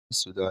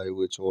Today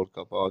we talk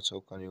about how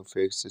can you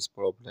fix this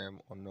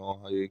problem or know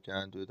how you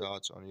can do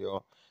that on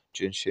your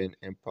Genshin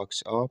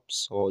Impact app.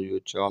 So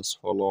you just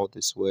follow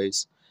these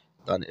ways,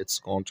 then it's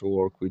going to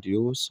work with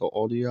you. So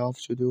all you have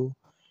to do,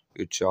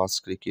 you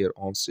just click here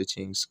on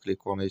settings,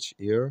 click on it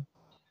here.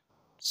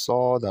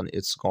 So then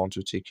it's going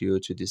to take you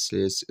to this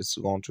list. It's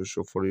going to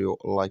show for you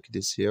like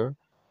this here.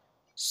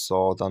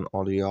 So then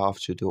all you have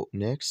to do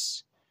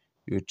next,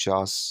 you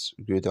just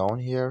go down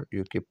here,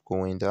 you keep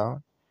going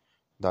down,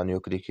 then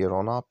you click here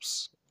on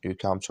apps, you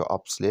come to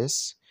apps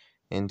list,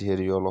 and here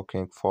you're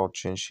looking for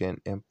Genshin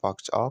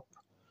Impact app,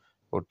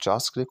 or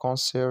just click on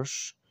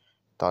search,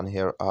 then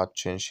here at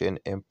Genshin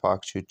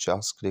Impact you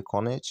just click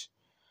on it,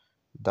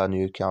 then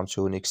you come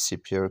to next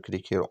here,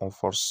 click here on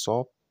force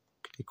stop,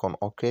 click on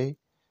OK,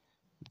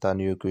 then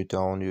you go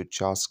down, you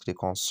just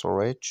click on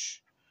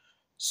storage,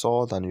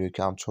 so then you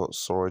come to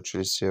storage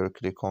list here,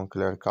 click on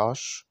clear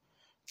cache,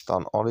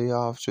 then all you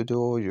have to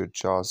do, you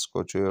just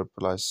go to your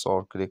Play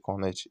Store, click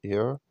on it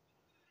here,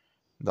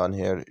 then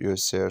here you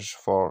search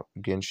for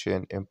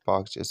Genshin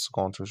Impact, it's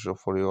going to show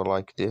for you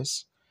like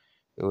this.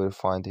 You will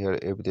find here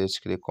update,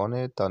 click on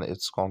it, then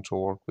it's going to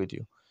work with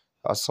you.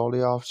 That's all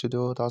you have to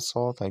do. That's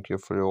all. Thank you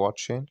for your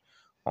watching.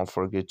 Don't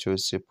forget to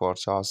support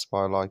us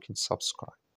by liking, subscribe.